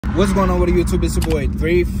What's going on with YouTube? It's your boy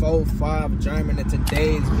 345 German. In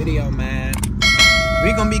today's video, man,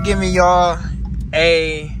 we're gonna be giving y'all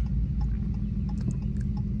a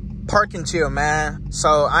park and chill, man.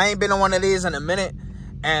 So I ain't been on one of these in a minute,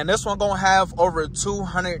 and this one gonna have over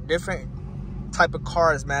 200 different type of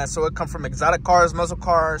cars, man. So it come from exotic cars, muscle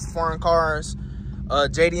cars, foreign cars,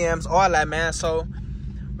 JDMs, all that, man. So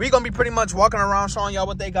we gonna be pretty much walking around showing y'all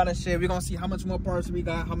what they got and shit. We gonna see how much more parts we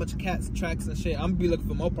got, how much cats, tracks and shit. I'm gonna be looking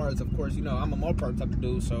for more parts, of course. You know, I'm a more part type of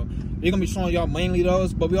dude, so we gonna be showing y'all mainly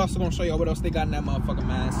those, but we also gonna show y'all what else they got in that motherfucker,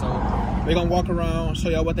 man. So we gonna walk around, show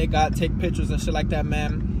y'all what they got, take pictures and shit like that,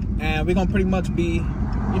 man. And we gonna pretty much be,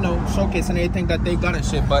 you know, showcasing everything that they got and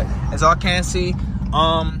shit. But as y'all can see,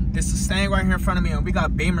 it's the stand right here in front of me, and we got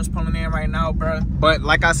beamers pulling in right now, bro. But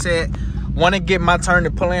like I said, want to get my turn to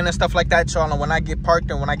pull in and stuff like that, y'all. And when I get parked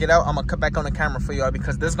and when I get out, I'm gonna cut back on the camera for y'all,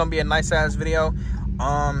 because this is gonna be a nice ass video.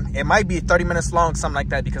 It might be 30 minutes long, something like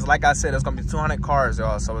that, because like I said, it's gonna be 200 cars,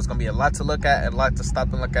 y'all. So it's gonna be a lot to look at, a lot to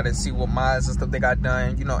stop and look at and see what mods and stuff they got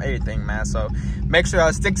done, you know, everything, man. So make sure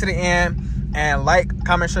y'all stick to the end and like,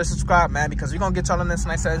 comment, share, subscribe, man, because we're gonna get y'all in this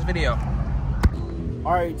nice ass video.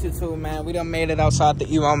 All right, YouTube, man, we done made it outside the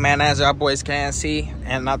Evo, man, as y'all boys can see.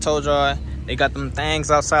 And I told y'all they got them things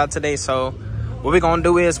outside today. So what we're gonna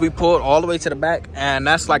do is we pulled all the way to the back, and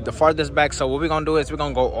that's like the farthest back. So what we're gonna do is we're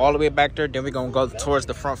gonna go all the way back there, then we're gonna go towards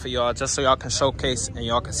the front for y'all, just so y'all can showcase and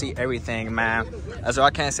y'all can see everything, man. As y'all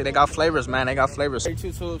can see, they got flavors, man. They got flavors.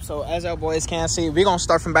 YouTube, so as y'all boys can see, we're gonna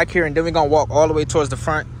start from back here, and then we're gonna walk all the way towards the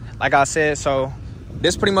front, like I said. So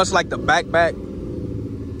this pretty much like the back,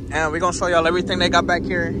 and we're gonna show y'all everything they got back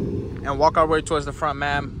here and walk our way towards the front,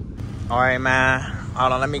 man. All right, man.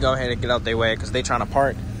 Hold on, let me go ahead and get out their way, because they trying to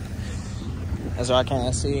park. As y'all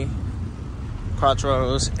can see, crotch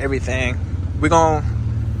roads, everything. We're gonna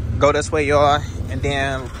go this way, y'all, and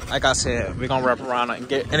then, like I said, we're gonna wrap around and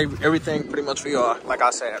get everything pretty much for y'all, like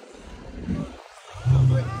I said.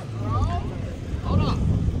 Hold on.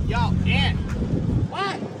 Yo, Dan.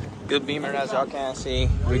 What? Good beamer, as y'all can see.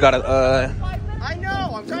 We got a, I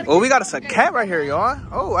know, I'm trying to. Oh, we got us a cat right here, y'all.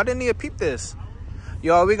 Oh, I didn't even peep this.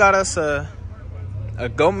 Y'all, we got us a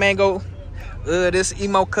Go Mango. This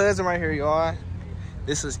emo cousin right here, y'all.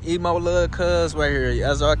 This is emo little cuz right here,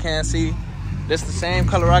 as y'all can see. This the same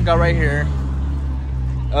color I got right here.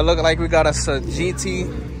 Look like we got us a GT.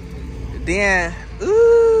 Then,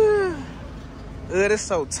 this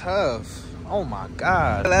so tough. Oh my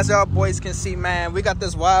god. As y'all boys can see, man, we got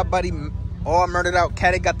this wide body, all murdered out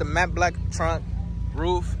cat. It got the matte black trunk,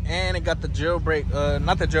 roof, and it got the jailbreak,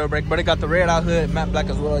 not the jailbreak, but it got the red out hood, matte black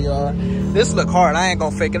as well, y'all. This look hard, I ain't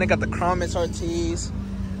gonna fake it. It got the chrome SRTs.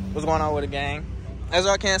 What's going on with the gang? As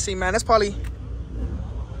y'all can see, man, it's probably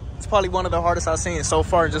one of the hardest I've seen so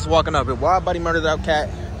far, just walking up. A wide body murdered out cat.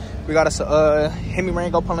 We got us a hemi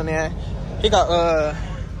Rango pulling in. He got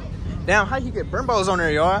damn, how he get Brimbos on there,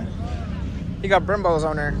 y'all? He got Brimbos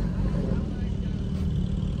on there.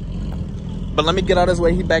 But let me get out his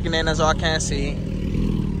way. He backing in, as y'all can see.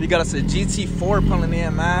 We got us a GT4 pulling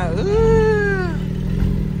in, man. Ooh.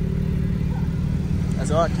 As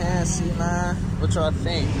y'all can see, man. What y'all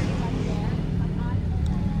think?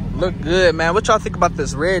 Look good, man. What y'all think about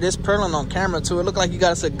this red? It's purling on camera too. It look like you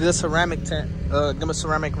got us a good ceramic tent, good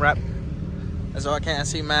ceramic wrap. As y'all can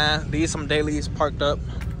see, man. These some dailies parked up.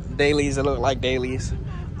 Dailies, it look like dailies.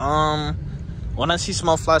 When I see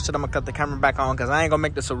smoke flash shit, I'm gonna cut the camera back on, because I ain't gonna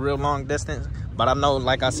make this a real long distance. But I know,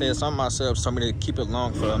 like I said, some of myself told me to keep it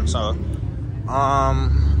long for them. So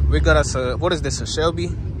we got us a, what is this, a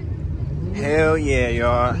Shelby? Hell yeah,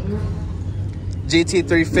 y'all.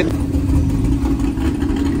 GT350.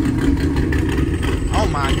 Oh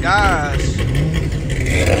my gosh.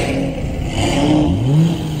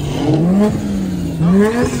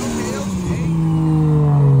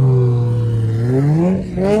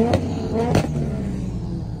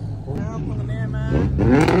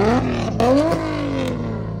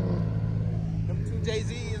 Them two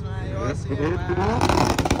Jay-Z's, man. Y'all see it, man.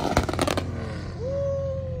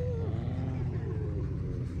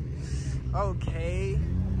 Okay.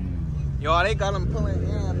 Y'all, they got them pulling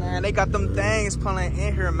in, man. They got them things pulling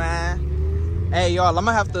in here, man. Hey, y'all, I'm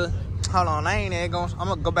gonna have to, hold on, I ain't even gonna, I'm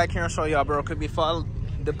gonna go back here and show y'all, bro. Could before I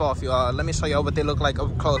dip off, y'all. Let me show y'all what they look like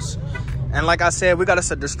up close. And like I said, we got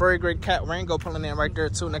us a Destroyer Grade Cat Rango pulling in right there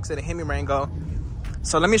too, next to the Hemi Rango.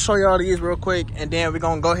 So let me show y'all these real quick, and then we're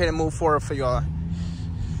gonna go ahead and move forward for y'all.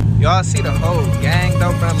 Y'all see the whole gang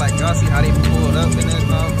though, bro? Like, y'all see how they pulled up in this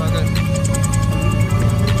motherfucker?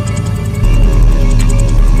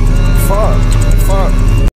 Fuck.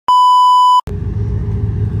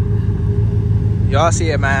 Y'all see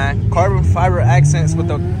it, man. Carbon fiber accents with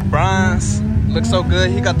the bronze Looks so good.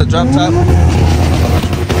 He got the drop top.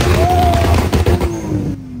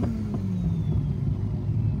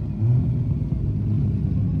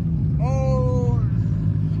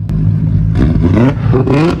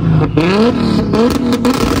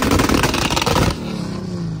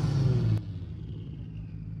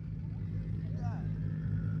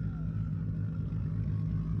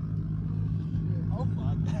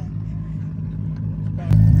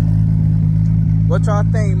 What y'all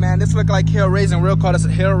think, man? This look like hill raising. Real call this a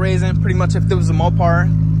hill raising. Pretty much if there was a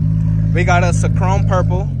Mopar. We got us a chrome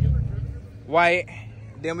purple, white.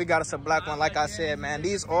 Then we got us a black one. Like I said, man,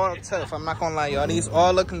 these all tough. I'm not gonna lie, y'all. These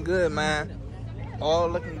all looking good, man. All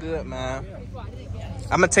looking good, man.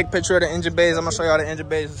 I'm gonna take a picture of the engine bays. I'm gonna show y'all the engine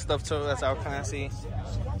bays and stuff too. That's how can see.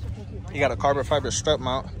 You got a carbon fiber strut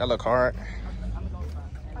mount. That look hard.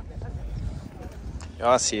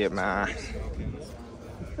 Y'all see it, man.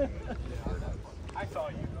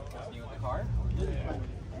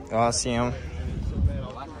 Y'all see him.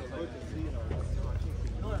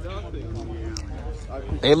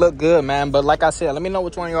 They look good, man. But like I said, let me know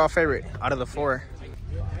which one y'all favorite out of the four.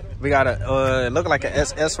 We got a look like a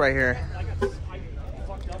SS right here.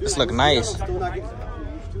 This look nice.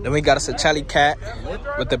 Then we got us a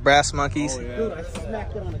Hellcat with the brass monkeys.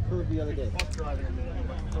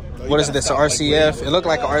 What is this? A RCF? It looked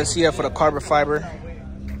like an RCF with a carbon fiber.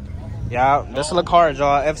 Yeah, this look hard,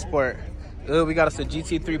 y'all. F Sport. We got us a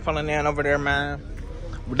GT3 pulling in over there, man.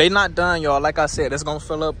 They not done, y'all. Like I said, it's gonna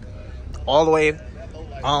fill up all the way.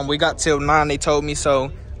 We got till 9, they told me.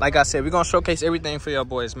 So, like I said, we're gonna showcase everything for y'all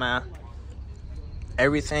boys, man.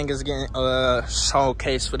 Everything is getting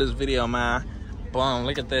showcased for this video, man. Boom,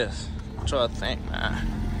 look at this. What y'all think, man?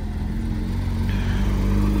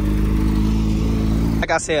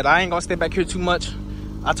 Like I said, I ain't gonna stay back here too much.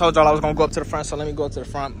 I told y'all I was gonna go up to the front, so let me go up to the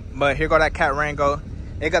front. But here go that Cat Rango.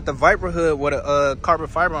 It got the Viper hood with a carbon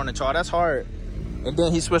fiber on it, y'all. That's hard. And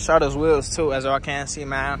then he switched out his wheels too, as y'all can see,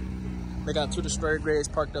 man. They got 2 destroyer grades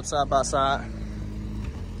parked up side by side.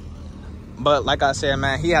 But like I said,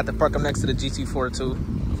 man, he had to park them next to the GT4 too,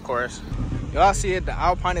 of course. Y'all see it, the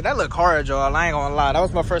Alpine, that look hard, y'all. I ain't gonna lie. That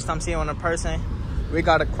was my first time seeing one in person. We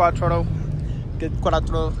got a Quattro, good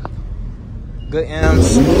Quattro, good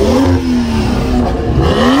M's.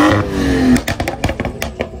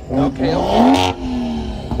 Okay.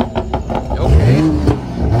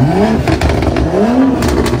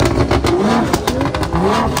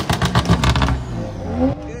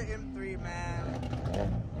 Good M3, man.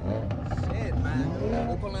 Shit,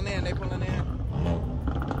 man. They pulling in.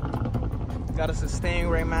 Got us a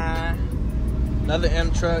Stingray, man. Another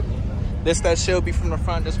M truck. This that Shelby from the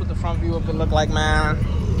front. This what the front view of it look like, man.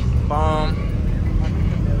 Boom.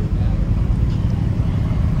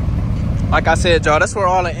 Like I said, y'all, that's where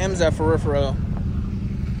all the M's at for real.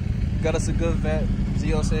 Got us a good vet,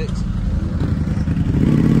 Z06.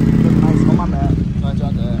 Look nice on my map. Got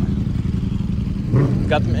y'all that.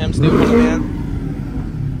 Got them M's still coming in.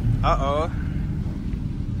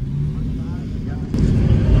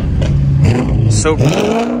 Soap.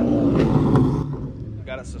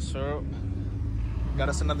 Got us a syrup. Got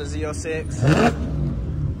us another Z06.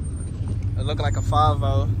 It look like a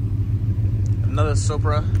 5.0. Another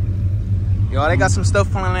Supra. Y'all, they got some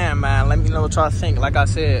stuff pulling in, man. Let me know what y'all think. Like I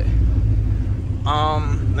said,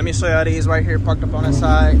 let me show y'all these right here parked up on the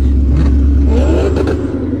side.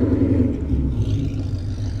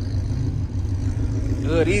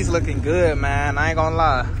 Good, these looking good, man. I ain't gonna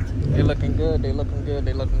lie. They looking good,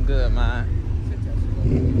 man.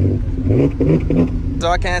 So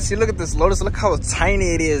I can't see, look at this Lotus. Look how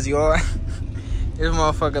tiny it is, y'all. This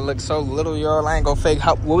motherfucker looks so little, y'all. I ain't gonna fake.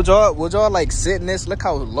 Would y'all like sit in this? Look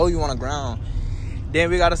how low you on the ground. Then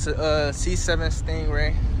we got a C7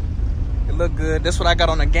 Stingray. It look good. This what I got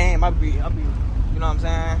on the game. I'll be, you know what I'm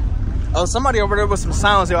saying? Oh, somebody over there with some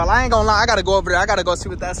sounds, y'all. I ain't gonna lie. I gotta go over there. I gotta go see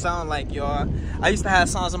what that sound like, y'all. I used to have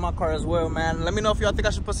sounds in my car as well, man. Let me know if y'all think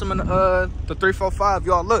I should put some in the 345,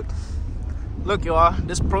 y'all. Look, y'all.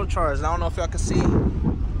 This Pro Charge. I don't know if y'all can see.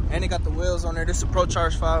 And it got the wheels on there. This is a Pro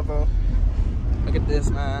Charge 5.0. Look at this,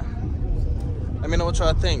 man. Let me know what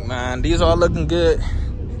y'all think, man. These all looking good.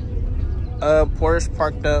 Porsche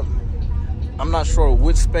parked up. I'm not sure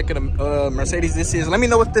which spec of the Mercedes this is. Let me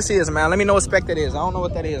know what this is, man. Let me know what spec that is. I don't know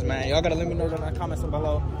what that is, man. Y'all gotta let me know in the comments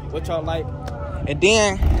below what y'all like. And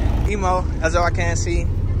then emo, as y'all can see.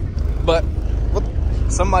 But what,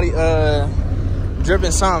 somebody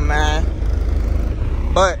dripping something, man.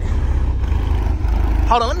 But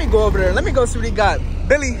hold on, let me go over there. Let me go see what he got.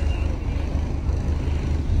 Billy.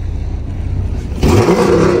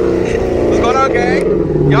 What's going on,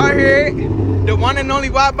 gang? Y'all hear it? The one and only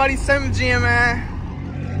wide body 7G, man.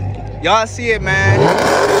 Y'all see it, man.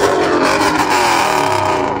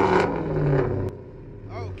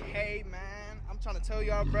 Okay, man. I'm trying to tell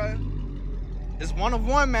y'all, bro. It's one of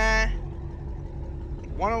one, man.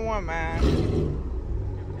 One of one, man.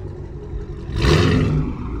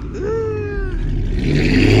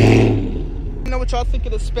 You know what y'all think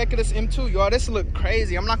of the spec of this M2, y'all? This look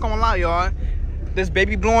crazy. I'm not gonna lie, y'all. This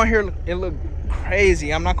baby blue on here, it look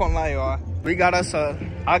crazy. I'm not gonna lie, y'all. We got us a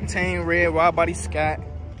octane red wide body Scat.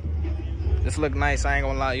 This look nice. I ain't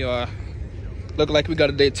gonna lie, y'all. Look like we got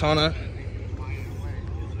a Daytona,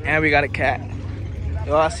 and we got a Cat.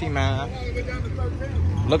 Y'all see, man.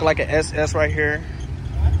 Look like an SS right here.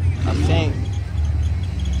 I think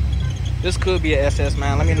this could be an SS,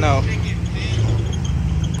 man. Let me know.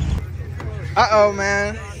 Uh-oh,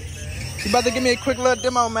 man. You about to give me a quick little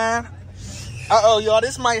demo, man. Uh-oh, y'all.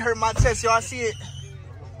 This might hurt my chest. Y'all see it?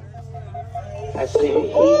 I see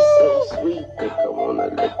he's so sweet, think I wanna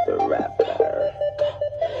lick the rapper.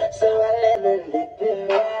 So I let her lick the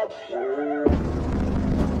rapper.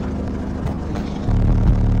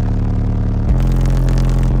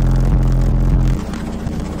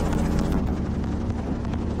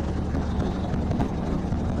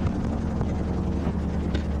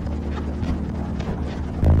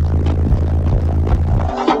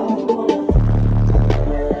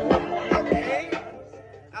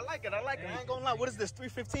 I ain't gonna lie. What is this?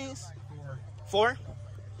 315s? Four?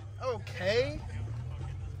 Okay.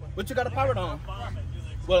 What you got it powered on?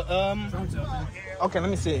 Well, okay, let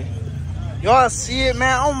me see. Y'all see it,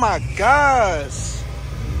 man? Oh my gosh.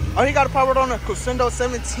 Oh, he got it powered on a Crescendo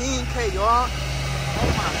 17K, y'all. Oh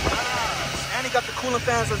my gosh. And he got the cooling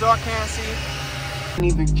fans, as y'all can see.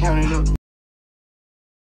 Even counting up.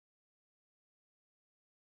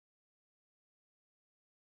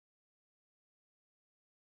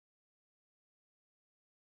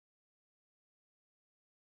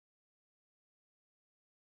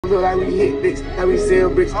 Look like we hit bricks, like we sell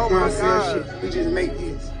bricks, oh my sell God. shit. We just make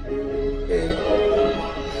this. Yeah.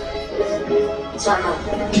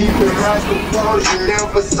 Keep it right composure,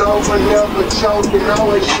 never sober, never choking,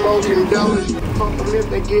 always smoking dope. Fuck them if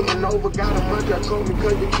they getting over, got a bunch of coke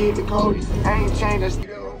because the kid the coldest. I ain't changed, that's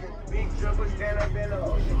still big trouble, stand up in the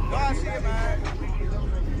ocean. No, I see it, man.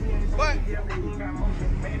 But,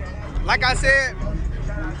 like I said,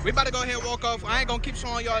 we about to go ahead and walk off. I ain't gonna keep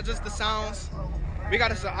showing y'all just the sounds. We got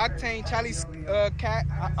us an Octane Charlie's Cat.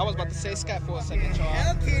 I was about to say Scat for a second,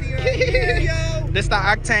 y'all. Kitty right here, yo. This the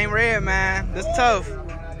Octane Red, man. This tough.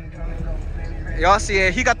 Y'all see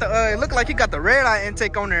it? He got the, it look like he got the red eye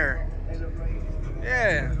intake on there.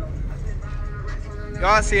 Yeah.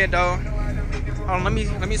 Y'all see it, though. Hold on, let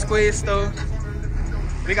me squeeze, though.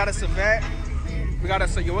 We got a Savette. We got a,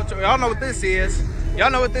 y'all know what this is. Y'all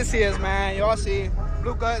know what this is, man. Y'all see it.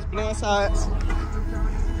 Blue guts, blue insides.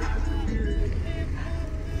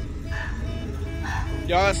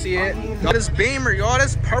 Y'all see it? Y'all, this Beamer, y'all,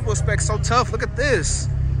 this purple spec so tough. Look at this.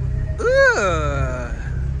 Ugh.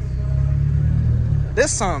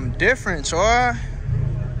 This something different, y'all.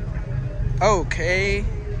 Okay.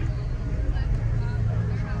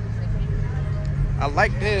 I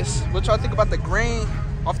like this. What y'all think about the green?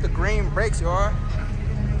 Off the green brakes, y'all.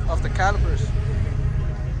 Off the calipers.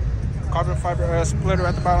 Carbon fiber splitter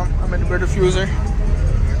at the bottom. I'm in the rear diffuser.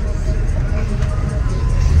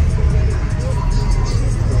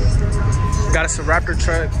 Got us a Raptor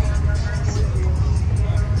truck.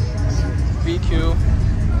 VQ.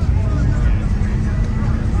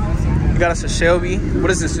 We got us a Shelby.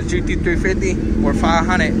 What is this? A GT350 or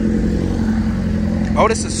 500? Oh,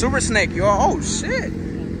 this is a Super Snake, y'all. Oh shit.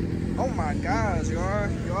 Oh my gosh, y'all.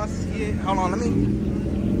 Y'all see it? Hold on, let me.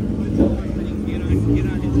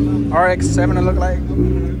 RX-7 it look like.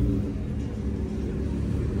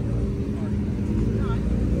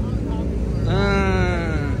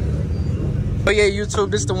 But yeah,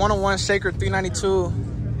 YouTube, this is the 101 Shaker 392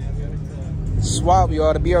 swap,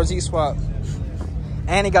 y'all, the BRZ swap.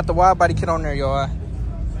 And he got the wide body kit on there, y'all.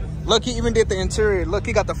 Look, he even did the interior. Look,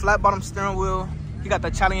 he got the flat bottom steering wheel. He got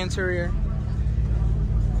the Charlie interior.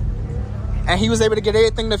 And he was able to get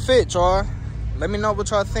everything to fit, y'all. Let me know what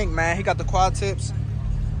y'all think, man. He got the quad tips.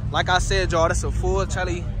 Like I said, y'all, that's a full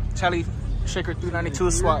Charlie Shaker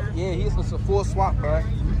 392 swap. Yeah, he's a full swap, bro.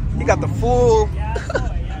 He got the full...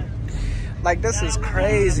 Like, this is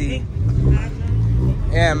crazy.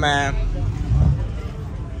 Yeah, man.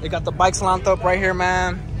 They got the bikes lined up right here,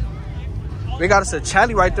 man. We got us a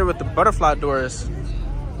Charlie right there with the butterfly doors.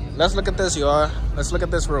 Let's look at this, y'all. Let's look at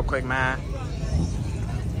this real quick, man.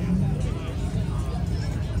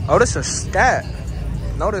 Oh, this is a Scat.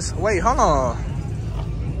 Notice, wait, hold on.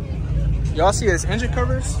 Y'all see his engine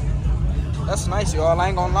covers? That's nice, y'all. I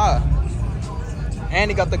ain't gonna lie.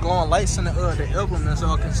 And he got the glowing lights in the emblem, as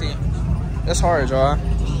y'all can see. It's hard, y'all.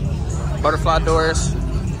 Butterfly doors.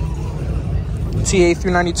 TA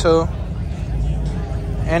 392.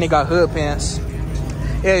 And he got hood pants.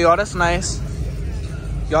 Yeah, y'all, that's nice.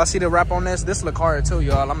 Y'all see the wrap on this? This look hard too,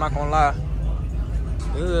 y'all. I'm not gonna lie.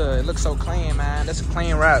 Ugh, it looks so clean, man. That's a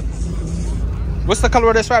clean wrap. What's the color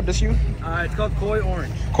of this wrap? This you? It's called Koi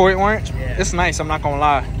Orange. Koi orange? Yeah. It's nice, I'm not gonna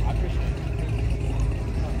lie.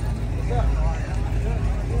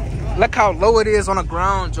 Look how low it is on the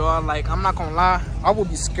ground, y'all. Like, I'm not gonna lie. I would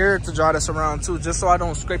be scared to draw this around too, just so I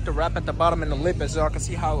don't scrape the wrap at the bottom and the lip, as y'all can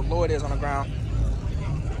see how low it is on the ground.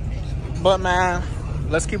 But man,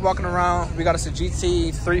 let's keep walking around. We got us a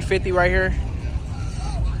GT 350 right here.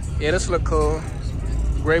 Yeah, this look cool.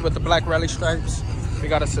 Gray with the black rally stripes. We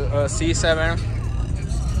got us a C7.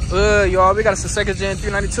 Y'all, we got us a second gen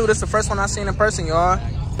 392. This is the first one I seen in person, y'all.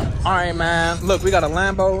 All right, man. Look, we got a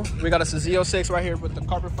Lambo. We got us a Z06 right here with the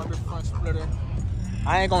carbon fiber front splitter.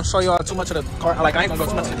 I ain't gonna show y'all too much of the car. Like, I ain't gonna go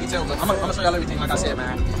too much into detail, but I'm gonna show y'all everything, like I said,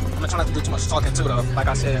 man. I'm gonna try not to do too much talking too, though. Like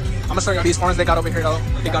I said, I'm gonna show y'all these forms they got over here, though.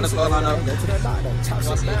 They got this little lineup.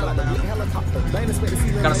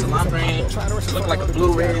 Got a salon green. Look like a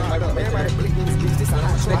blue red.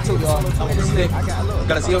 Stick too, y'all. Stick.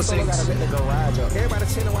 Got a Z06.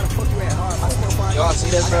 Y'all see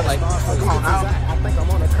this, bro? Like, come on out.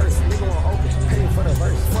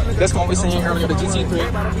 This one we seen earlier, the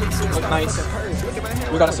GT3. Look nice.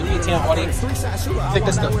 We got a V10 Audi. I think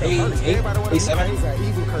this is the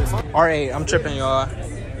A7. R8, I'm tripping, y'all.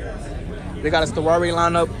 They got us the Rari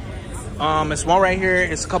lineup. It's one right here.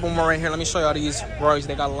 It's a couple more right here. Let me show y'all these Raris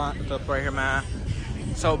they got lined up right here, man.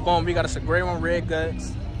 So, boom, we got us a gray one, red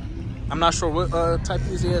guts. I'm not sure what type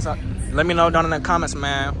these is. Let me know down in the comments,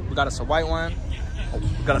 man. We got us a white one.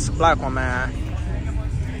 We got us a black one, man.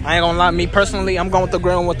 I ain't gonna lie, me personally, I'm going with the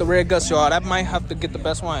gray one with the red guts, y'all. That might have to get the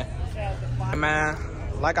best one. Man,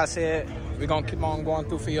 like I said, we're gonna keep on going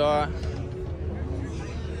through for y'all.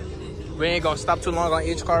 We ain't gonna stop too long on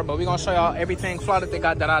each car, but we're gonna show y'all everything flaw that they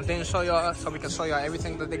got that I didn't show y'all, so we can show y'all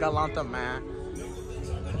everything that they got lined up, man.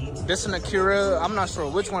 This is an Acura. I'm not sure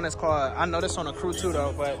which one it's called. I know this on a crew too,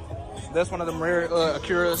 though, but that's one of the rare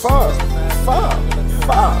Acuras.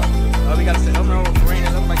 We got to say, overall green.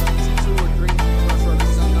 It looks like GT2 or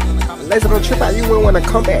 3. Laser don't trip out, you wouldn't want to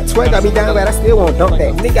come back. Swear got me down bad, I still won't dump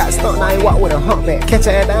that. Nigga got stuck, now I ain't walk with a humpback. Catch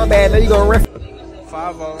your ass down bad, now you gonna ref. 5-0.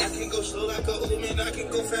 I can go slow like a old man, I can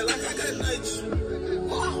go fat like I got nights.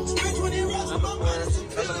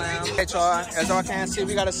 Hey, y'all, as y'all can see,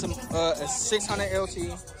 we got a 600 LT.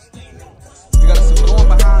 We got some blue one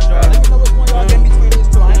behind y'all. Let me know which one y'all get between these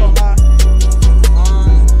two. I ain't gonna lie.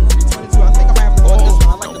 Between the two, I think I might have to go with this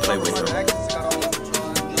one. I like the play with my back. It's got all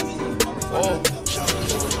these.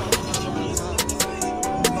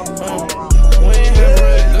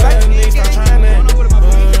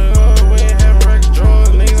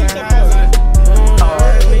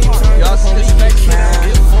 Y'all see the specs, man.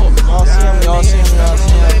 Y'all see him.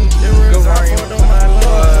 Good Rari.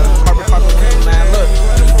 Carbon fiber rim, man. Look.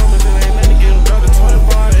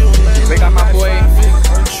 They got my boy.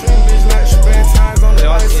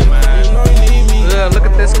 Y'all see, man. Look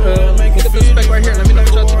at this. Look at this spec right here. Let me know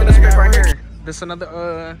what y'all think of this spec right here. This is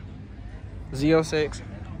another Z06.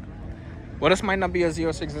 Well, this might not be a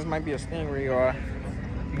Z06. This might be a Stingray, y'all.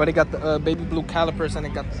 But it got the baby blue calipers and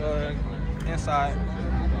it got the inside.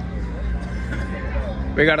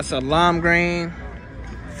 We got us a lime green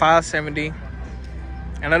 570.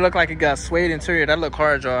 And it looked like it got suede interior. That look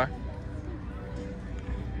hard, y'all.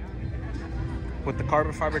 With the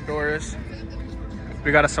carbon fiber doors.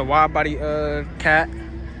 We got us a wide body cat.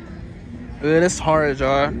 This is hard,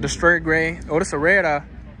 y'all. The straight gray. Oh, this is a red eye.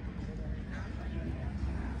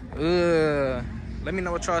 Let me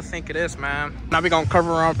know what y'all think of this, man. Now we gonna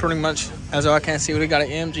cover around pretty much. As y'all can see, we got an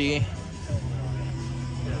MG.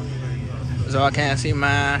 As y'all can see,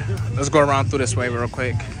 man. Let's go around through this way real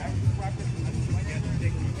quick.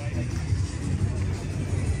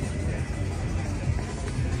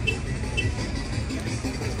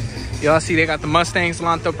 Y'all see they got the Mustangs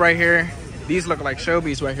lined up right here. These look like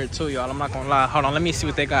Shelby's right here too, y'all. I'm not gonna lie. Hold on, let me see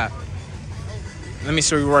what they got. Let me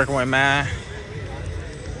see what we're working with, man.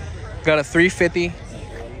 Got a 350,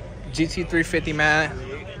 GT 350, man.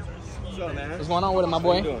 What's going on with it, my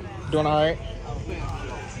boy? Doing all right.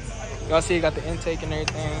 Y'all see you got the intake and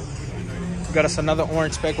everything. Got us another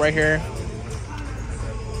orange spec right here.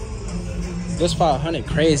 This 500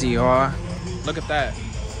 crazy, y'all. Look at that.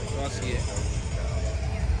 Y'all see it.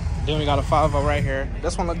 Then we got a 5.0 right here.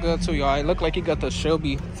 This one look good too, y'all. It looked like he got the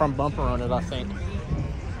Shelby front bumper on it, I think.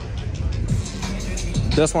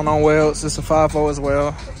 This one on wheels. It's a 5.0 as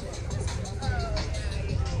well.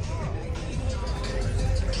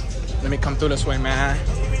 Let me come through this way, man.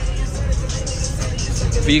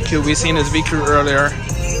 VQ, we seen this VQ earlier.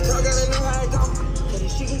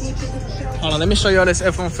 Hold on, let me show y'all this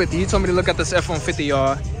F-150. He told me to look at this F-150,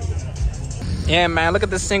 y'all. Yeah, man, look at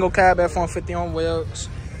this single cab F-150 on wheels.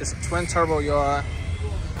 It's a twin turbo, y'all.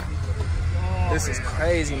 This is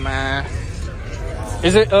crazy, man.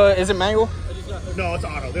 Is it manual? No, it's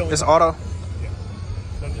auto. It's auto.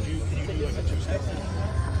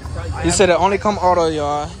 You said it only come auto,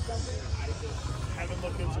 y'all.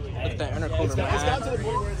 Look at that intercooler, man.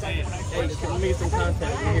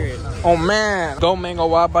 Oh man, Go Mango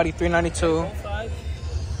wide body 392.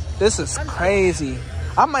 This is crazy.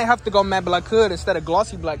 I might have to go matte black hood instead of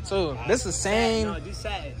glossy black too. This is same. No, do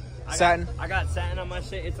satin. Satin. I got satin on my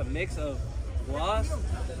shit. It's a mix of gloss.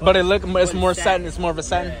 But it's more satin. It's more of a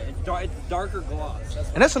satin. Yeah, it's darker gloss.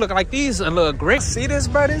 And this looking like these a little great. See this,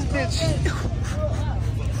 bro? This bitch.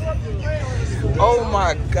 Oh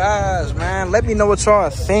my gosh, man. Let me know what y'all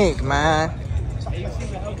think, man.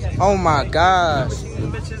 Oh my gosh.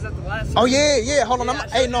 Oh yeah. Hold on.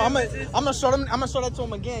 I'm gonna show them. I'm gonna show that to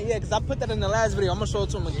him again. Yeah, because I put that in the last video. I'm gonna show it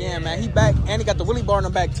to him again, man. He back and he got the wheelie bar in the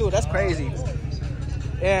back too. That's crazy.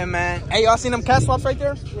 Yeah, man. Hey, y'all seen them cat swaps right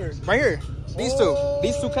there? Right here. These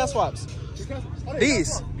two cat swaps.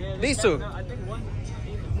 These two.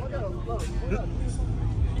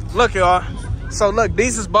 Look, y'all. So look,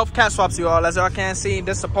 these is both cat swaps, y'all. As y'all can see,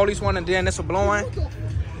 this is a police one and then this a blue one.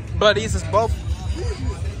 But these is both.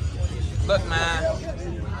 Look, man.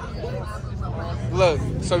 Look,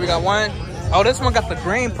 so we got one. Oh, this one got the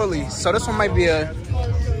green pulley. So this one might be a,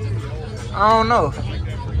 I don't know.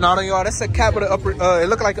 No, y'all, that's a cat with an upper, it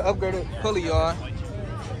look like an upgraded pulley, y'all.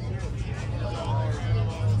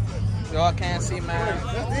 Y'all can't see, man.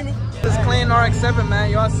 This clean RX-7, man.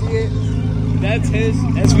 Y'all see it? That's his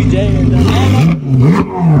SVJ.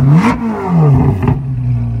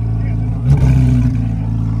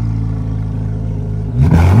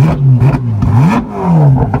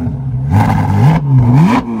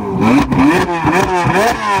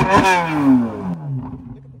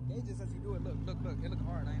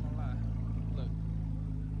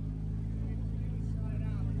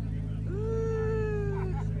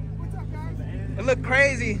 It look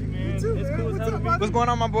crazy. What's going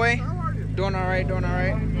on, my boy? Doing all right.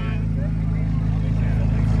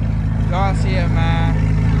 Y'all see it, man.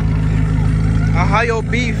 Ohio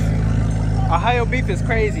beef is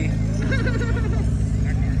crazy.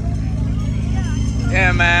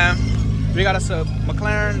 Yeah, man. We got us a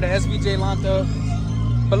McLaren, the SVJ lined up.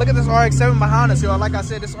 But look at this RX-7 behind us, y'all. Like I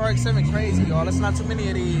said, this RX-7 crazy, y'all. There's not too many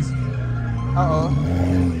of these.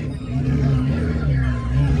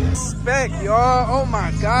 Spec, y'all. Oh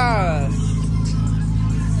my gosh.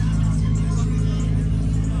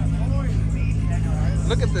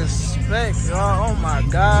 Look at this spec, y'all. Oh my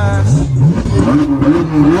gosh.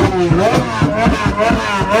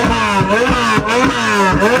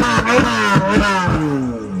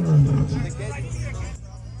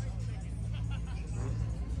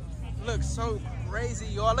 Looks so crazy,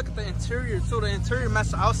 y'all. Look at the interior too. The interior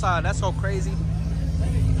matches the outside. That's so crazy.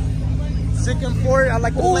 Sick and forward. I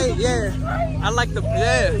like the plate. Yeah. I like the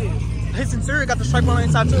His interior got the stripe on the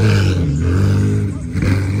inside too.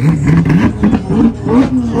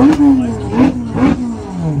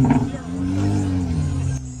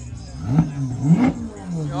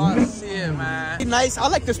 Y'all see it, man. Nice. I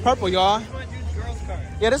like this purple, y'all.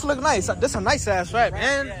 Yeah, this look nice. This a nice ass wrap,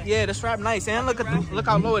 and yeah, this wrap nice. And look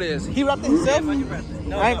how low it is. He wrapped it himself. No,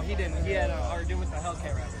 he didn't. He had to do with the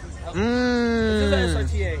Hellcat wrap. This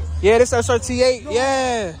is SRT8. Yeah, this SRT8.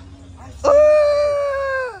 Yeah.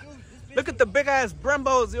 Look at the big ass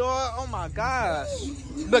Brembos, y'all. Oh my gosh.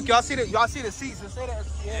 Look, y'all see the seats.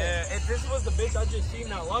 Yeah. If this was the bitch I just seen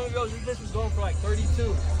not long ago, this bitch was going for like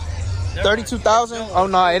 32. 32,000? Oh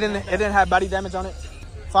no, it didn't have body damage on it.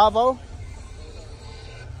 5.0.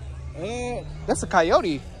 That's a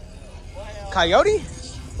Coyote. Coyote?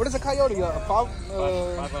 What is a Coyote?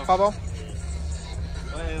 5.0.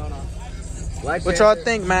 What y'all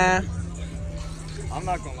think, man? I'm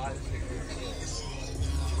not gonna lie.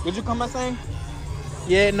 Would you come, saying?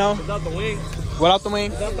 Yeah, no. Without the wing. Without the wing?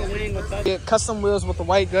 Without the wing. Yeah, custom wheels with the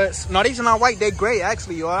white guts. No, these are not white. They're gray,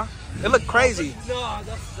 actually, y'all. They look crazy. No,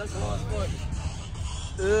 that's low as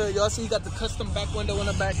fuck. Y'all see you got the custom back window in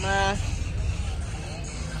the back, man.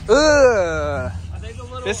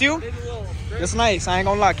 This you? It's nice. I ain't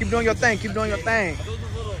gonna lie. Keep doing your thing.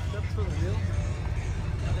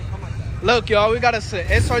 Look, y'all, we got us an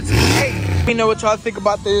SRT8. Let me know what y'all think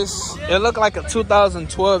about this. It looked like a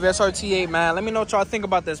 2012 SRT8, man. Let me know what y'all think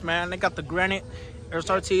about this, man. They got the granite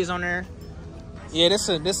SRTs on there. Yeah, this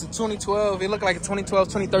is 2012. It looked like a 2012,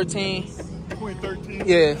 2013. 2013.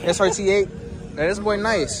 Yeah, SRT8. Yeah, this boy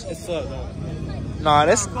nice. It's up, though. Nah,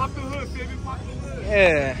 that's... Pop the hood, baby. Pop the hood.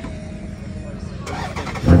 Yeah.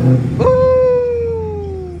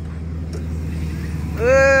 Ooh.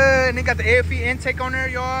 And they got the air feed intake on there,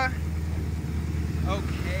 y'all. Okay.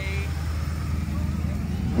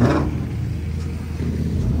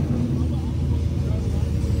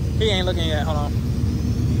 He ain't looking yet. Hold on.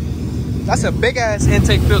 That's a big ass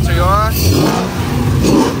intake filter, y'all.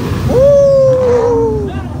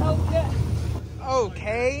 Ooh.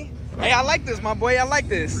 Okay. Hey, I like this, my boy. I like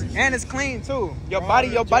this, and it's clean too. Your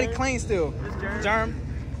body clean still. Germ.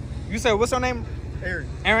 You said what's her name?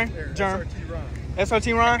 Aaron. Germ. SRT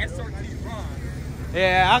SRT Ron. Ron.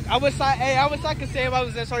 Yeah, I wish I could say if I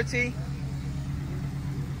was SRT.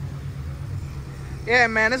 Yeah,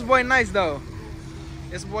 man, this boy nice though.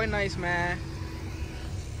 This boy nice, man.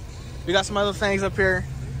 We got some other things up here.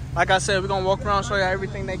 Like I said, we're gonna walk around, show you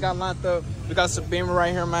everything they got lined up. We got some Beamer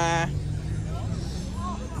right here, man.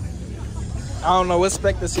 I don't know what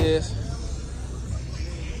spec this is.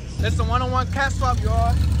 It's the one-on-one cat swap,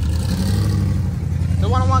 y'all. The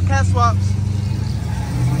one-on-one cat swaps.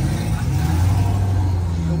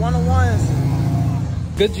 The one-on-ones.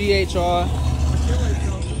 Good GH, y'all.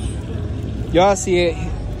 Y'all see it.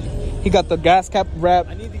 He got the gas cap wrap,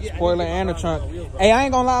 spoiler, and the trunk. Hey, I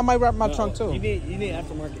ain't gonna lie, I might wrap my trunk too. You need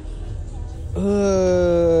aftermarket.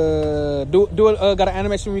 Got an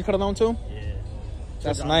animation when you cut it on too? Yeah.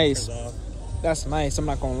 That's nice. That's nice, I'm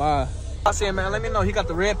not gonna lie. Y'all see it, man, let me know. He got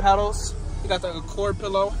the red paddles. He got the cord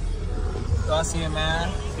pillow. Y'all see it,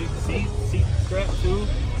 man. Seat strap too.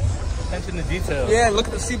 Attention to detail. Yeah, look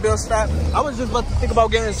at the seatbelt strap. I was just about to think about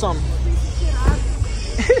getting some.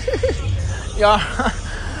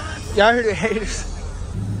 Y'all heard the haters.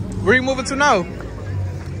 Where you moving to now?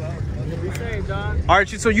 All right,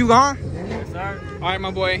 so you gone? Yes, sir. All right,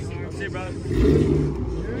 my boy. See you, brother.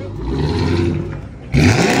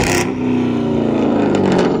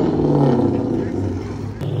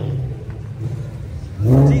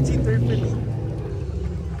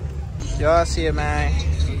 GT350. Y'all see it, man.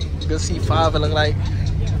 Good C5 it look like.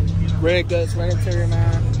 Red guts, red interior,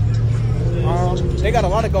 man. They got a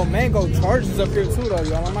lot of Go Mango charges up here too, though,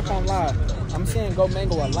 y'all. I'm not gonna lie. I'm seeing Go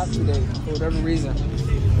Mango a lot today for whatever reason.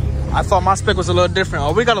 I thought my spec was a little different.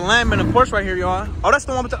 Oh, we got a Lamb and a Porsche right here, y'all. Oh, that's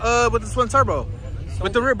the one with the twin turbo,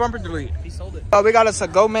 with the rear bumper delete. He sold it. Oh, we got us a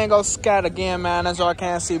Go Mango Scat again, man. As y'all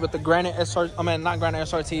can see with the granite SRT. I mean, not granite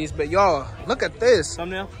SRTs, but y'all look at this.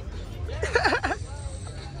 Thumbnail.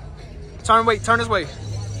 Turn this way.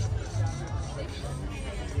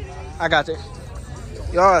 I got it.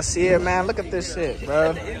 Y'all see it, man. Look at this shit,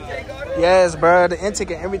 bro. Yes, bro. The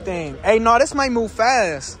intake and everything. Hey, no, this might move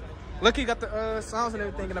fast. Look, he got the sounds and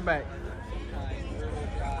everything in the back.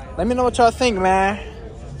 Let me know what y'all think, man.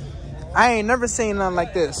 I ain't never seen nothing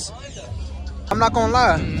like this. I'm not gonna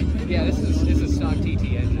lie. Yeah, this is stock TT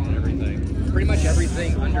engine and everything. Pretty much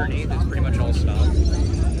everything underneath is pretty much all stock.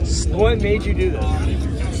 What made you do this?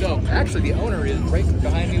 So actually, the owner is right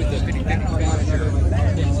behind me with the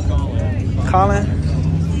 50/50 Colin.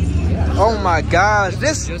 Oh my gosh,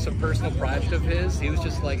 this just a personal project of his. He was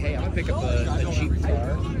just like, hey, I'm gonna pick up a cheap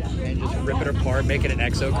car and just rip it apart, make it an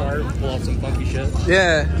exo car, pull off some funky shit.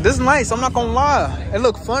 Yeah, this is nice. I'm not gonna lie. It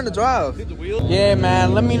look fun to drive. Yeah,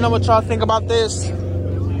 man. Let me know what y'all think about this.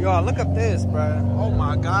 Y'all, look at this, bro. Oh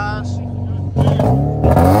my gosh.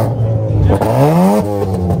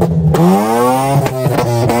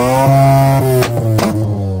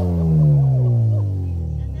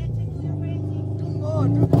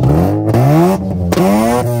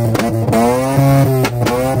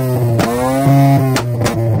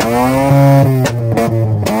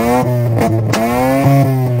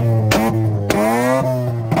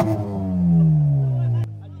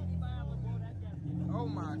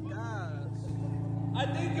 I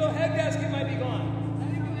think your head gasket might be gone.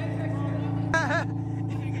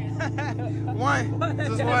 One.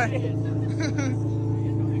 Just one.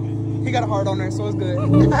 He got a heart on there, so it's good.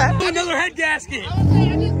 Another head gasket.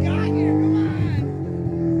 I just got here.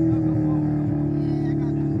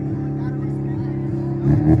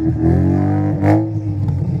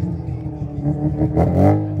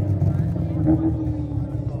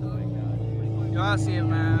 Y'all see it,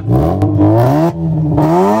 man.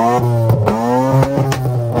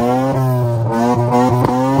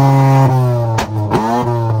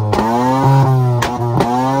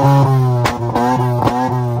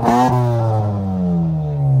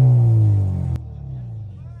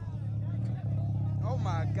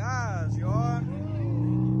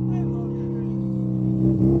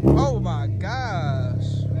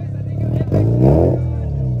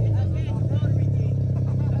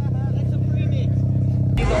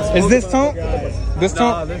 Is this tone? This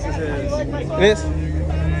Nah, tone? this is his.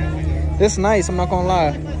 This nice. I'm not gonna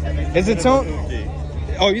lie. Is it tone?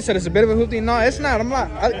 Oh, you said it's a bit of a hoopty? No, it's not. I'm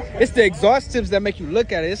not. It's the exhaust tips that make you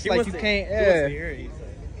look at it. It's like you can't.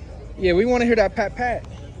 Yeah, we want to hear that pat pat.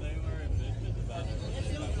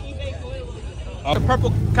 The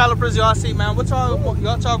purple calipers y'all see, man. What y'all going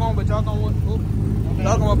with? Y'all going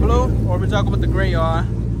with blue or we talking with the gray, y'all?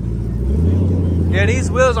 Yeah, these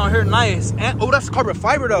wheels on here nice. And oh, that's carbon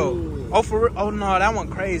fiber though. Oh, for real? Oh no, that one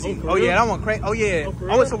crazy. Oh yeah, that one crazy. Oh yeah.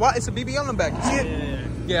 Oh, it's a BB on the back. You see it?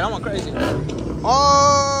 Yeah, that one crazy.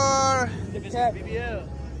 Or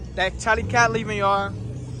that Charlie Cat leaving, y'all.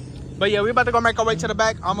 But yeah, we about to go make our way to the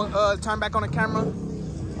back. I'm gonna turn back on the camera.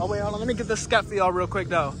 Oh wait, hold on. Let me get the scat for y'all real quick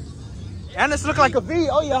though. And this look like a V.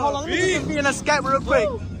 Oh yeah, hold on. Let me get the V in a scat real quick.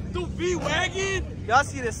 The V wagon. Y'all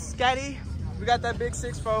see this scatty? We got that big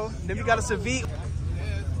 6.4. Then we got a V.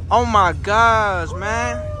 Oh my gosh,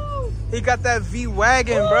 man. He got that V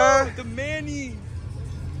wagon, bruh. The Manny.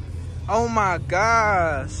 Oh my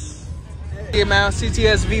gosh. Yeah, man.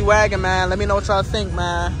 CTS V wagon, man. Let me know what y'all think,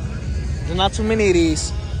 man. There's not too many of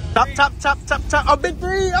these. Top. Oh, big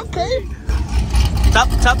 3. Okay. Top.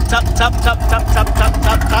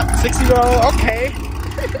 60-year-old. Okay.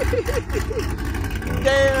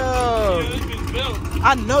 Damn.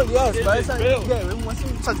 I know, yes, but it's like, yeah, once you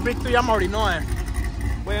touch big 3, I'm already knowing.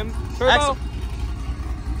 Turbo.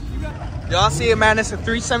 Y'all see it, man. It's a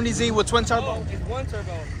 370Z with twin turbo. Oh, it's one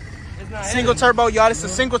turbo. It's not single turbo, y'all. It's a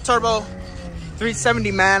single turbo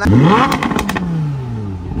 370, man.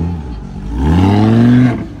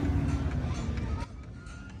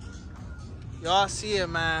 Y'all see it,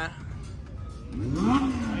 man.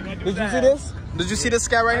 Did you see this? Did you see this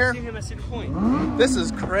guy right here? I see the point. This is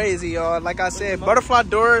crazy, y'all. Like I said, butterfly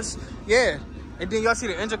doors. Yeah. And then y'all see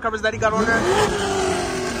the engine covers that he got on there?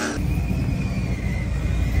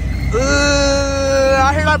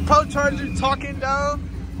 I hear that Pro Charger talking, though.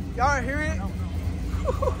 Y'all hear it?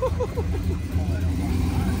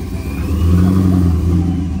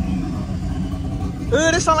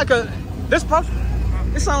 This sound like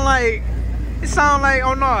it sound like,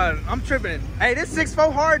 oh no, I'm tripping. Hey, this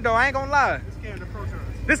 6.4 hard though, I ain't gonna lie.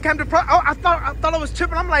 This came to Pro. Oh, I thought I was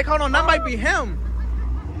tripping. I'm like, hold on, that might be him.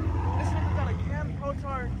 This nigga got a Cam Pro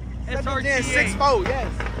Charge. SRG 6.4, yes.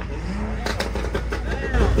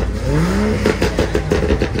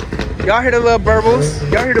 Y'all hear the little burbles?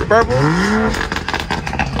 Y'all hear the burbles?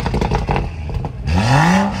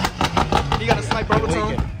 He got a slight burble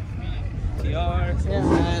tone. TR. Yeah,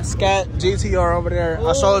 man. Scat GTR over there.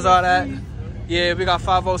 I shows all that. Yeah, we got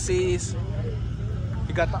 5.0Cs.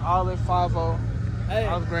 We got the olive 5.0. Hey.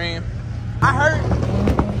 Olive green. I heard.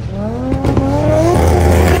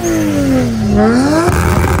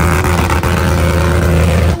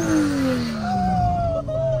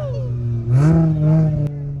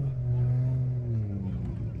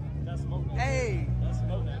 Hey.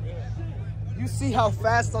 You see how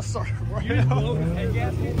fast I started running?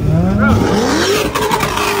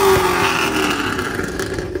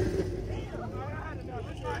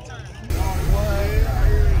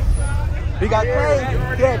 We got K.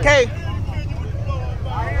 Yeah, K.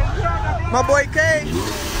 My boy K.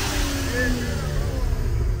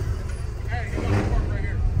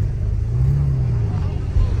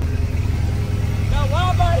 Now,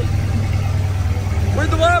 wild bite. Where's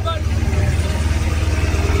the wild bite?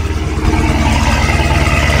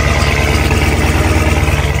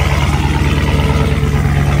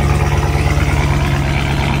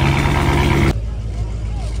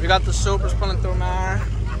 We got the supers pulling through, man.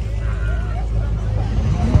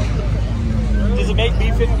 Does it make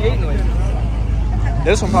B58 noise?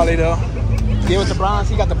 This one probably though. Yeah, with the bronze,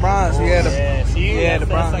 he got the bronze. Oh, yeah, see? Yeah, the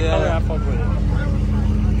bronze. That's color I fuck with it.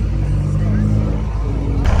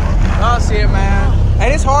 Y'all see it, man.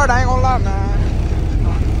 Hey, it's hard. I ain't gonna lie, man.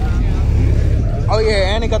 Oh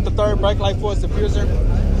yeah, and he got the third brake light for his diffuser.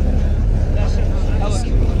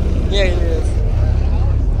 Yeah, it is.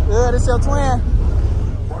 Yeah, this your twin.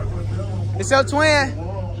 It's your twin.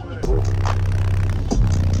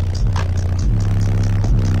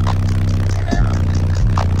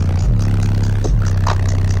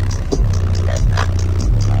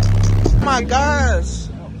 Oh my gosh.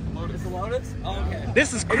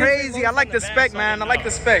 This is crazy. I like the spec, man. I like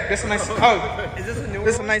the spec. This is a nice. Oh, Is this a new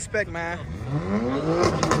this is a nice spec, man.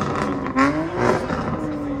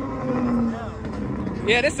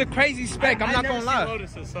 Yeah, this is a crazy spec. I'm not gonna lie.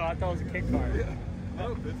 Lotuses, so I thought it was a kick car.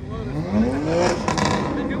 Oh, it's a Lotus.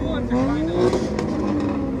 The new ones are kind of,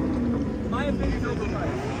 my opinion,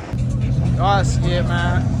 overpriced. Oh, I see it,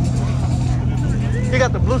 man. He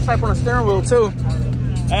got the blue stripe on the steering wheel too.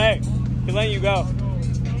 Hey, he's letting you go.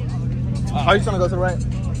 Are you trying to go to the right?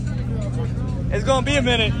 It's gonna be a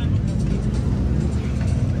minute.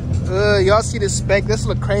 Y'all see this spec? This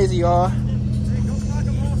look crazy, y'all.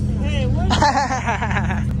 Hey, what?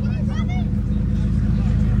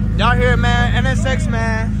 Y'all hear it, man? NSX,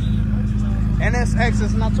 man. NSX,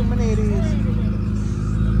 there's not too many of these.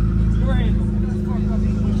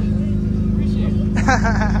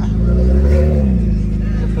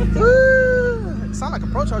 Sound like a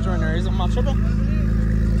Pro Charger in there. Is it my tripping?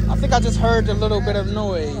 I think I just heard a little bit of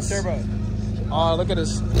noise. Turbo. Oh, look at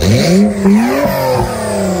this.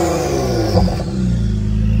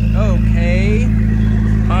 Okay.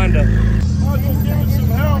 Honda. Oh, you'll give it some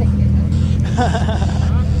help.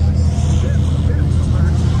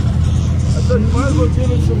 I thought you might as well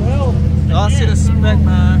give it some help. Y'all see the spec,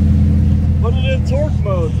 man. Put it in torque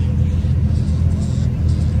mode.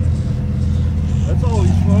 That's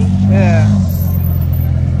always fun. Yeah.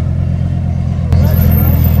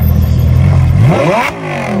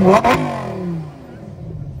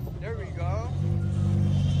 There we go.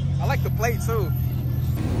 I like the plate too.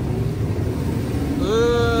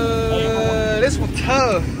 This one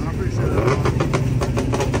tough. I appreciate it.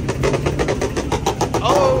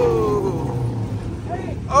 Oh.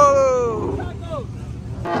 Oh.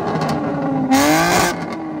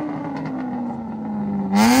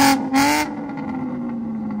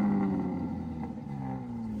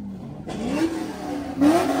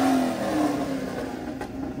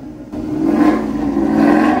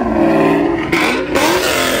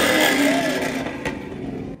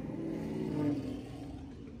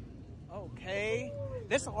 Okay.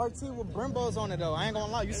 This an RT with Brimbos on it though. I ain't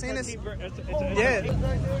gonna lie. You seen this? Yeah.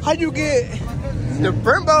 How you get the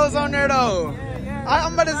Brimbos on there though?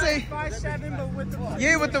 I'm about to say. 5.7, but with the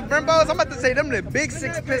Yeah, with the Brimbos, I'm about to say them the big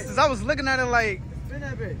 6 pistons. I was looking at it like.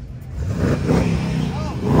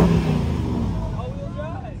 all-wheel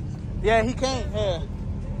drive. Yeah, he can't. Yeah.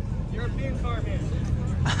 European car man.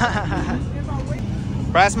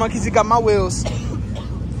 Brass Monkeys, he got my wheels.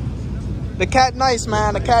 The cat nice,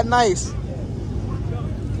 man. The cat nice.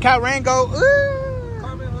 Cat Rango. Ooh.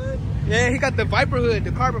 Carbon hood. Yeah, he got the Viper hood,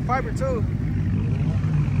 the carbon fiber too.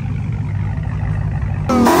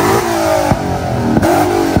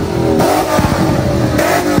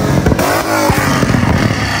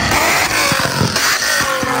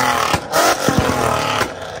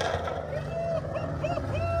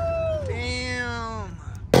 Damn.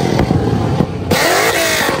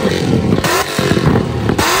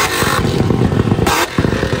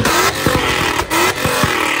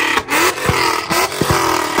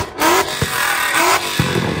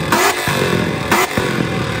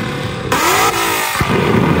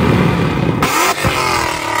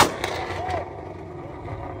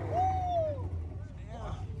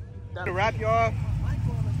 To wrap you off,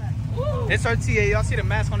 it's RTA. Y'all see the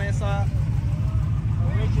mask on the inside?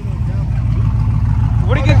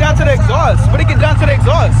 What do you get down to the exhaust? What do you get down to the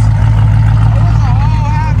exhaust?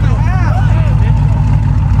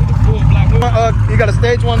 You got a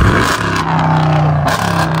stage one.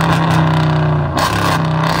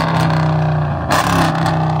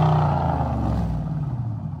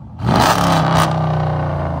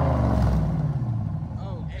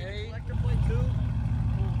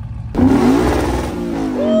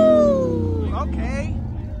 Okay.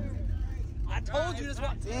 I told you this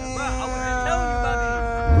one. Bro, Damn. I wasn't telling you about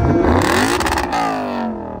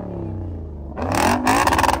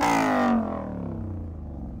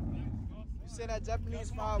You say that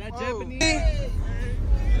Japanese 5. That Japanese.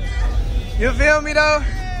 You feel me though?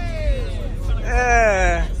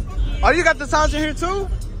 Yeah. Oh, you got the sounds in here too?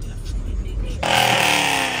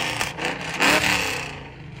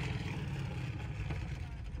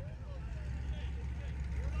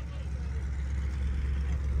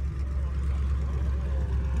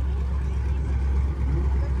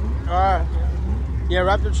 Alright. Yeah,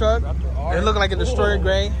 Raptor truck. It look like a destroyer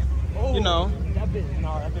gray. You know. That bitch,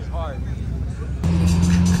 no, that bitch hard.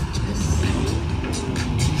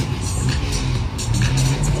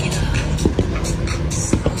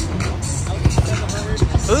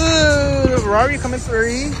 Ooh, the Ferrari coming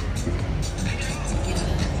through.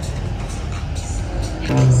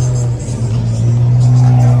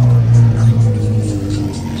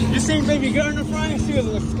 You seen baby girl in the front? She was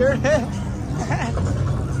like scared.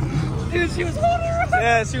 Dude, she was holding her.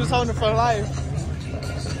 Yeah, she was holding it for life.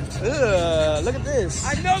 Ugh, look at this.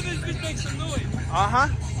 I know this bitch makes some noise. Uh-huh.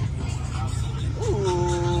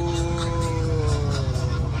 Ooh.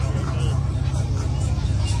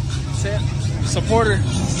 Supporter.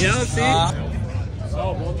 Yeah, see?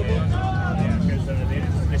 Oh, multiple? Yeah, because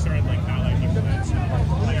they started like highlighting events.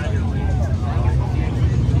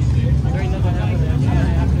 There ain't nothing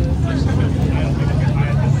happening.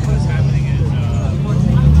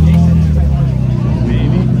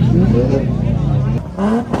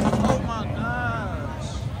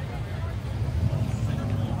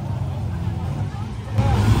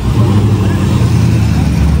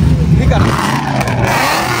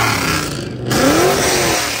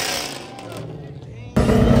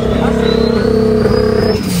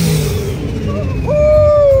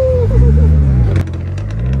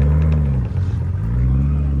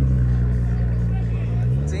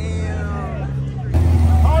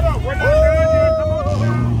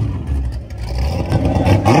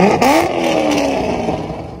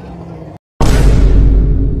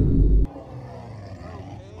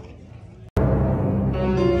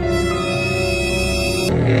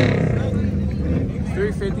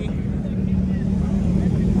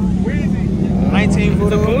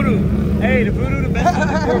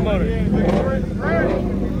 motor.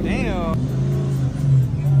 Damn.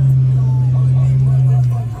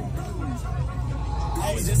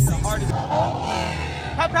 Hey, this is the hardest.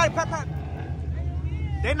 Pat.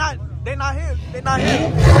 They not here. They not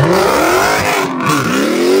here.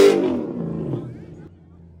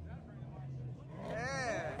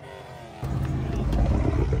 Yeah.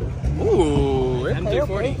 Ooh,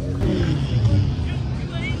 M340.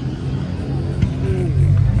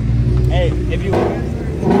 Hey, if you.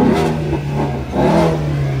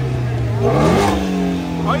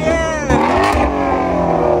 Oh yeah.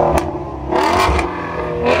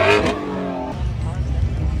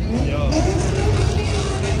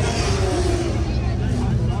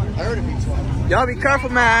 Y'all be careful,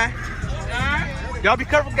 man. Y'all be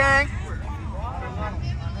careful, gang.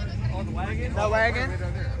 That wagon.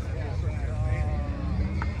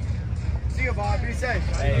 See you, Bob. Be safe.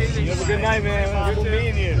 Hey, you have a good night, man. Good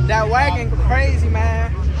meeting you. That wagon crazy,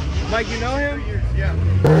 man. Mike, you know him? Yeah.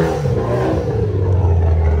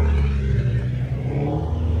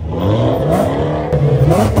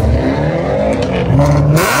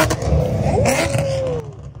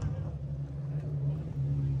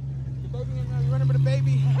 You running with a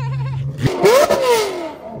baby?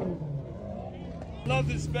 Love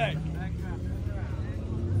this spec.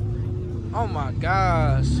 Oh my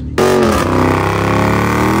gosh.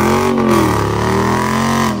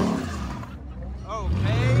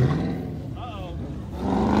 Okay.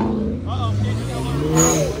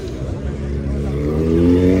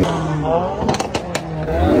 Uh-oh.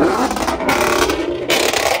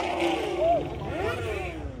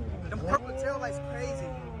 Them purple tail lights crazy.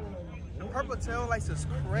 Them purple tail lights is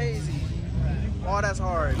crazy. Oh, that's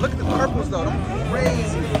hard. Look at the purples though. Them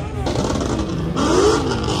crazy.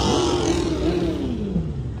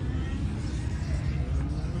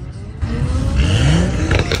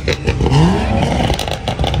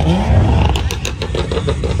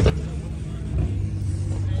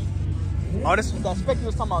 Oh, this was that spec you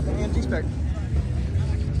was talking about, the AMG spec.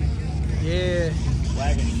 Yeah.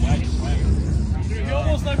 Wagon. Dude, he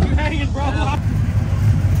almost left you hanging, bro.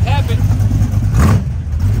 Happened.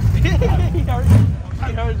 He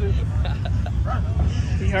heard you.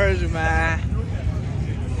 He heard you, man.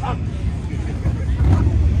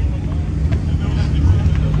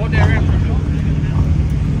 What there, man?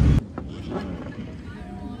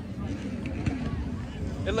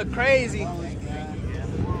 It look crazy.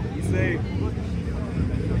 You say.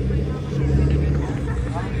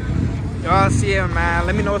 Y'all see it, man.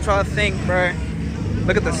 Let me know what y'all think, bro.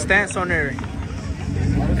 Look at the stance on there.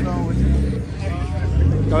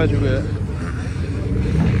 Told you good.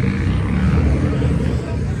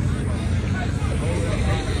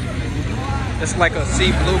 It's like a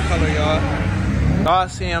sea blue color, y'all. Y'all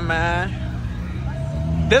see him, man.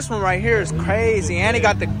 This one right here is crazy. And he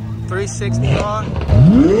got the 360, y'all.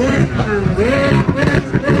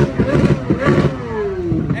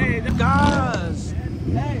 Hey, guys.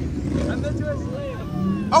 Hey, I met you at Slave.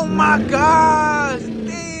 Oh my gosh.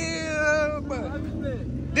 Damn.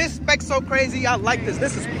 This spec's so crazy. I like this.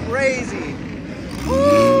 This is crazy.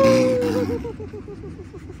 Woo.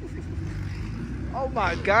 Oh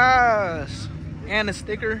my gosh. And the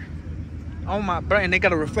sticker. Oh my, bro. And they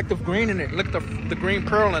got a reflective green in it. Look at the green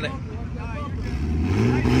pearl in it.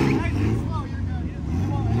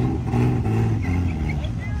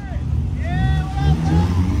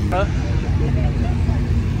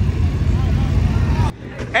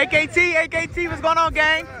 AKT, what's going on,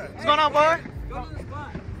 gang? What's going on, boy? Go to the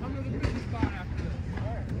spot. Come to the beach spot after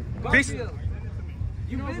this. Beach- Garfield.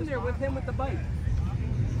 You've been there with him with the bike.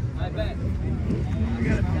 I bet.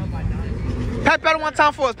 Pat pedal one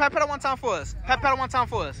time for us. Pat pedal one time for us. Pat pedal one time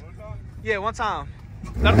for us. Yeah, one time.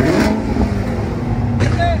 What's that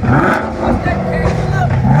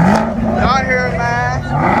Y'all hear it, man.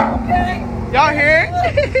 Okay. Y'all hear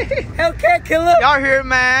it? Hellcat killer. Y'all hear it,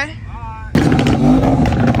 man.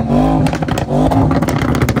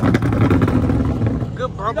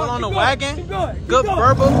 Good burble on the wagon. Keep going. Keep Good going.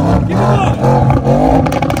 burble. Keep going.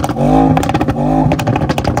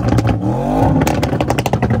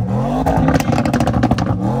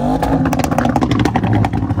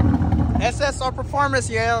 SSR performance,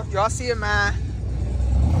 yeah. Y'all see it, man.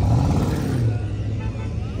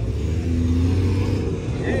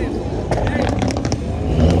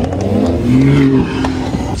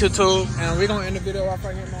 YouTube, and we're gonna end the video off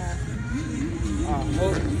right here, man.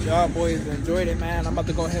 Hope y'all boys enjoyed it, man. I'm about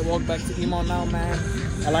to go ahead and walk back to Emo now, man.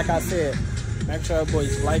 And like I said, make sure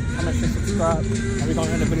boys like, comment, and subscribe. And we're gonna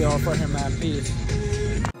end the video off right here, man. Peace.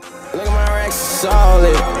 Look at my racks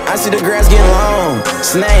solid. I see the grass getting long.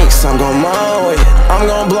 Snakes, I'm gon' mow it. I'm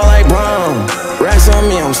gon' blow like Brom. Racks on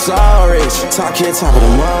me, I'm so rich. Talk here, top of the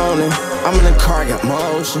morning. I'm in the car, got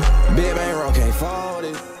motion. Big bang roll, can't fold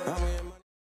it.